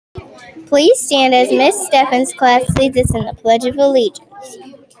Please stand as Miss Steffens' class leads us in the Pledge of Allegiance.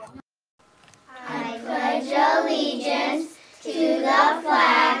 I pledge allegiance to the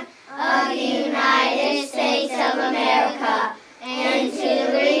flag of the United States of America and to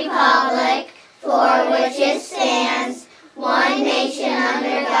the republic for which it stands, one nation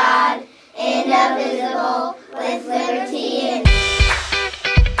under God, indivisible, with liberty and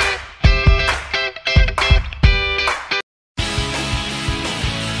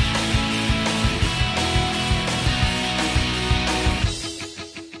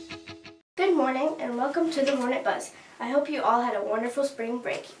Good morning and welcome to the Hornet Buzz. I hope you all had a wonderful spring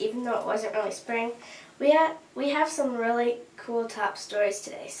break, even though it wasn't really spring. We have some really cool top stories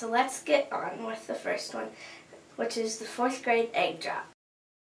today, so let's get on with the first one, which is the 4th grade egg drop.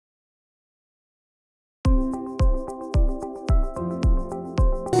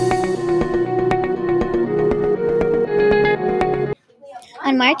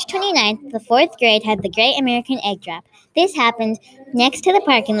 On March 29th, the 4th grade had the Great American Egg Drop. This happened next to the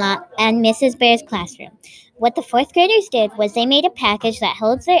parking lot and Mrs. Bear's classroom. What the 4th graders did was they made a package that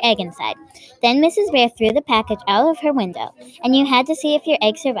holds their egg inside. Then Mrs. Bear threw the package out of her window, and you had to see if your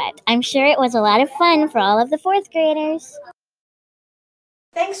egg survived. I'm sure it was a lot of fun for all of the 4th graders.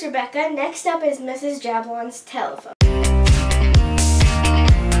 Thanks, Rebecca. Next up is Mrs. Jablon's telephone.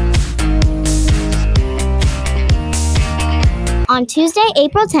 On Tuesday,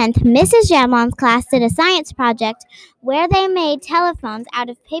 April 10th, Mrs. Jablon's class did a science project where they made telephones out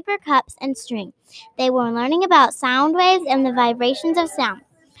of paper cups and string. They were learning about sound waves and the vibrations of sound.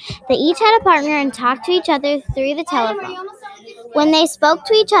 They each had a partner and talked to each other through the telephone. When they spoke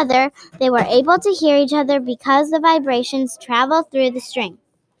to each other, they were able to hear each other because the vibrations traveled through the string.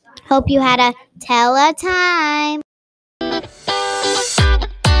 Hope you had a tele-time.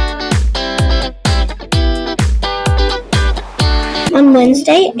 On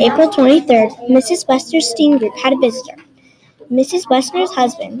Wednesday, April 23rd, Mrs. Westner's STEAM group had a visitor. Mrs. Westner's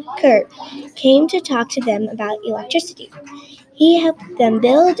husband, Kurt, came to talk to them about electricity. He helped them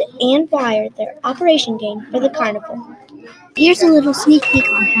build and wire their operation game for the carnival. Here's a little sneak peek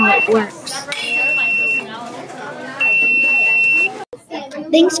on how it works.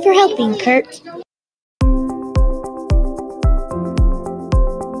 Thanks for helping, Kurt.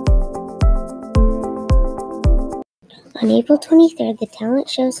 On April 23rd, the talent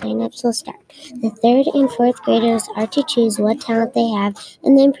show sign-ups will start. The 3rd and 4th graders are to choose what talent they have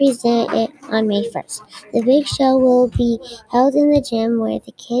and then present it on May 1st. The big show will be held in the gym where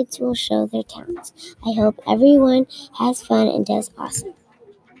the kids will show their talents. I hope everyone has fun and does awesome.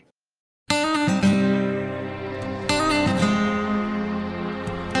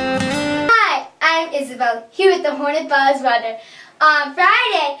 Hi, I'm Isabel, here with the Hornet Buzz weather. On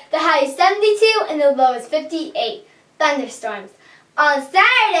Friday, the high is 72 and the low is 58. Thunderstorms. On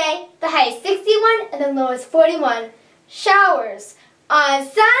Saturday, the high is 61 and the low is 41. Showers. On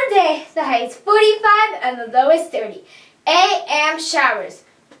Sunday, the high is 45 and the low is 30. AM showers.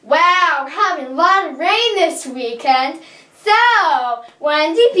 Wow, we're having a lot of rain this weekend. So,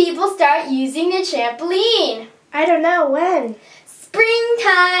 when do people start using the trampoline? I don't know, when?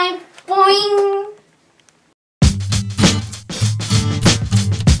 Springtime. Boing.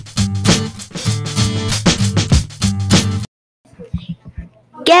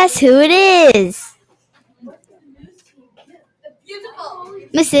 Guess who it is?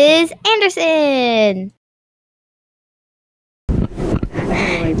 Mrs. Anderson.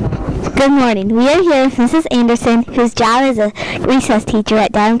 Good morning. We are here with Mrs. Anderson, whose job is a recess teacher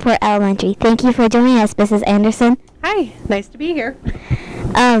at Davenport Elementary. Thank you for joining us, Mrs. Anderson. Hi, nice to be here.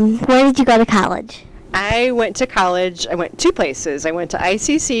 Where did you go to college? I went to college. I went 2 places. I went to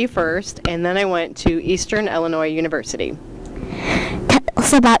ICC first, and then I went to Eastern Illinois University. Tell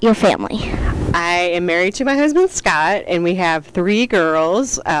us about your family. I am married to my husband, Scott, and we have 3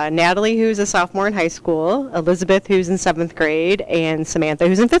 girls, Natalie, who's a sophomore in high school, Elizabeth, who's in 7th grade, and Samantha,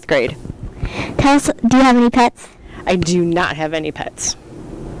 who's in 5th grade. Tell us, do you have any pets? I do not have any pets.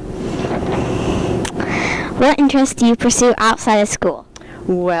 What interests do you pursue outside of school?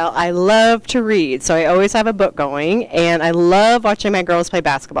 Well, I love to read, so I always have a book going, and I love watching my girls play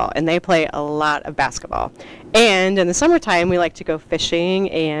basketball, and they play a lot of basketball. And in the summertime, we like to go fishing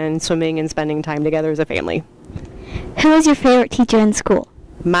and swimming and spending time together as a family. Who was your favorite teacher in school?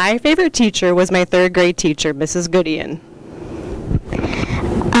 My favorite teacher was my 3rd grade teacher, Mrs. Goodian.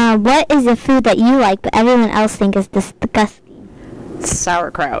 What is a food that you like but everyone else thinks is disgusting?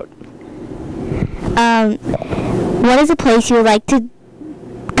 Sauerkraut. What is a place you would like to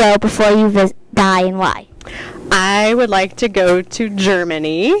go before you die and why? I would like to go to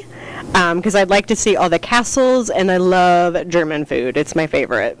Germany because I'd like to see all the castles, and I love German food. It's my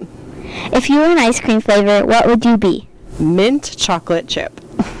favorite. If you were an ice cream flavor, what would you be? Mint chocolate chip.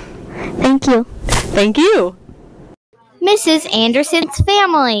 Thank you. Thank you. Mrs. Anderson's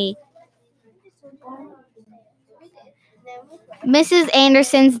family. Mrs.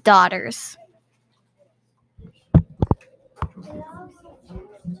 Anderson's daughters.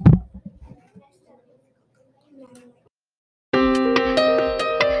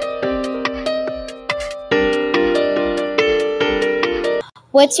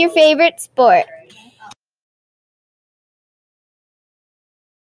 What's your favorite sport?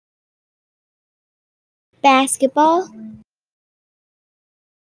 Basketball,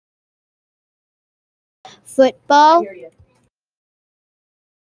 football,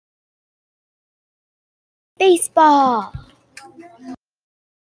 baseball,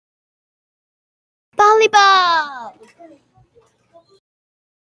 volleyball,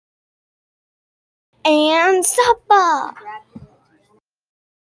 and softball.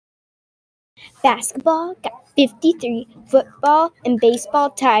 Basketball got 53, football and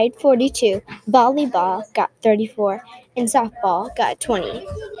baseball tied 42, volleyball got 34, and softball got 20.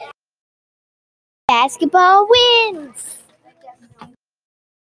 Basketball wins!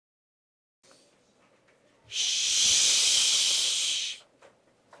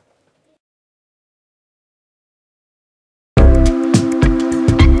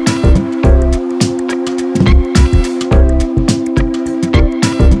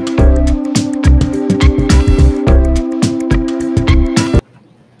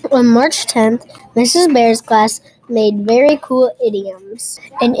 On March 10th, Mrs. Bear's class made very cool idioms.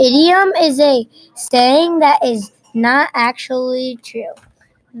 An idiom is a saying that is not actually true.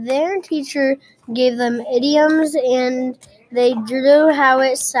 Their teacher gave them idioms and they drew how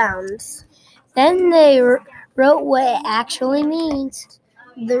it sounds. Then they wrote what it actually means.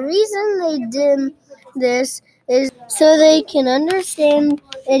 The reason they did this is so they can understand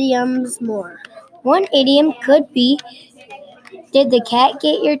idioms more. One idiom could be, "Did the cat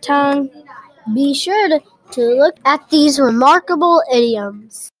get your tongue?" Be sure to look at these remarkable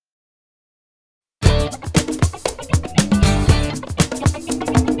idioms.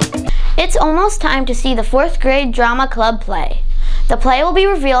 It's almost time to see the 4th grade drama club play. The play will be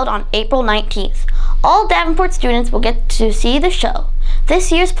revealed on April 19th. All Davenport students will get to see the show.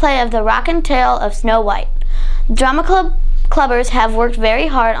 This year's play of The Rockin' Tale of Snow White. Drama clubbers have worked very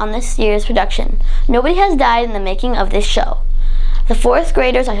hard on this year's production. Nobody has died in the making of this show. The 4th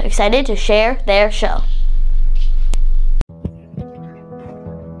graders are excited to share their show.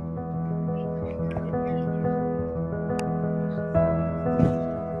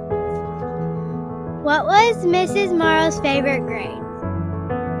 What was Mrs. Morrow's favorite grade?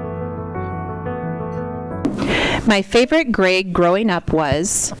 My favorite grade growing up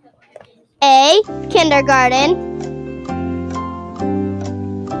was A. Kindergarten,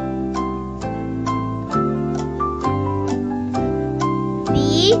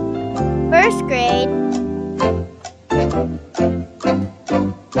 B. First grade,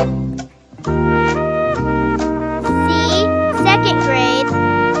 C. Second grade,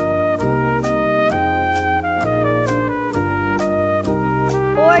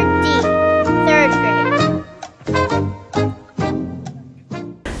 or D. Third grade.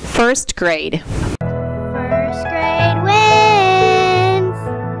 first grade. First grade wins!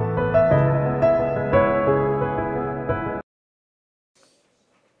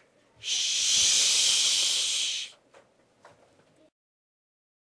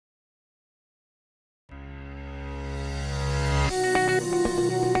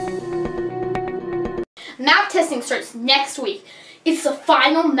 Map testing starts next week. It's the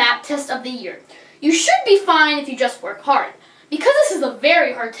final map test of the year. You should be fine if you just work hard. Because this is a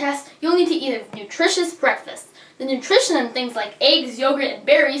very hard test, you'll need to eat a nutritious breakfast. The nutrition in things like eggs, yogurt, and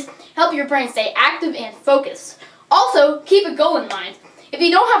berries help your brain stay active and focused. Also, keep a goal in mind. If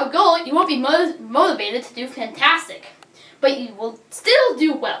you don't have a goal, you won't be motivated to do fantastic. But you will still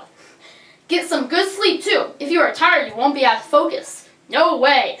do well. Get some good sleep too. If you are tired, you won't be able to focus. No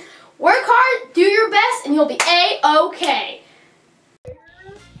way. Work hard, do your best, and you'll be A-OK.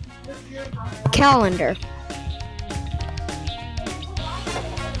 Calendar.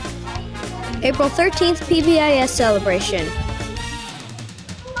 April 13th, PBIS celebration.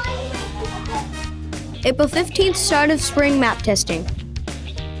 April 15th, start of spring map testing.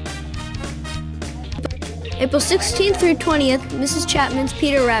 April 16th through 20th, Mrs. Chapman's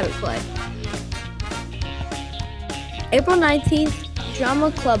Peter Rabbit play. April 19th,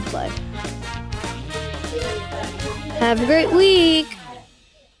 drama club play. Have a great week!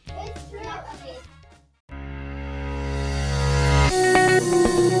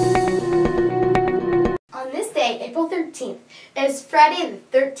 On this day, April 13th, It's Friday the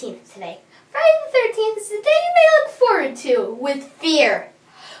 13th today. Friday the 13th is the day you may look forward to with fear.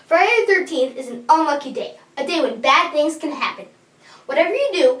 Friday the 13th is an unlucky day, a day when bad things can happen. Whatever you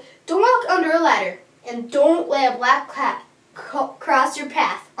do, don't walk under a ladder, and don't lay a black cat across your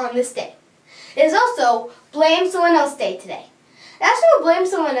path on this day. It is also Blame Someone Else Day today. National Blame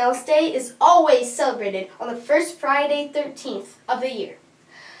Someone Else Day is always celebrated on the first Friday 13th of the year.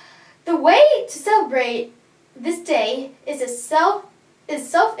 The way to celebrate this day is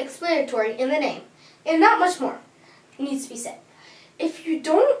self-explanatory in the name, and not much more needs to be said. If you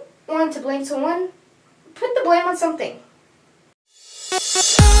don't want to blame someone, put the blame on something.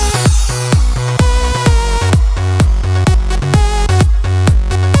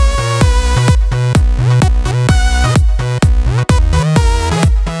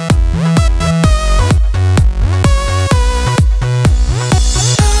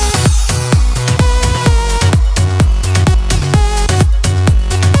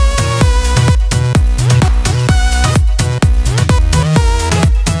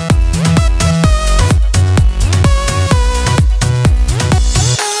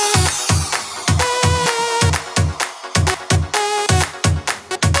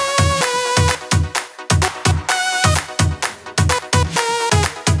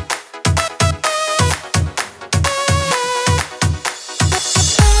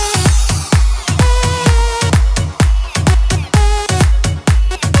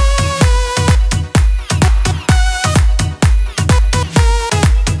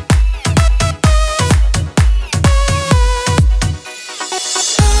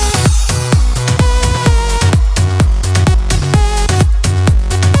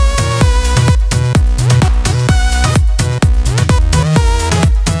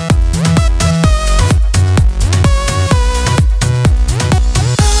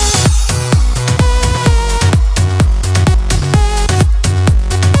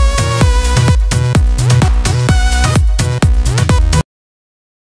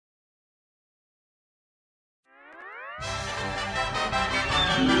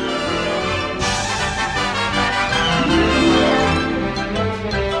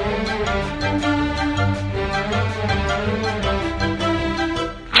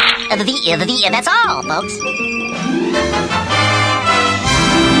 That's all, folks.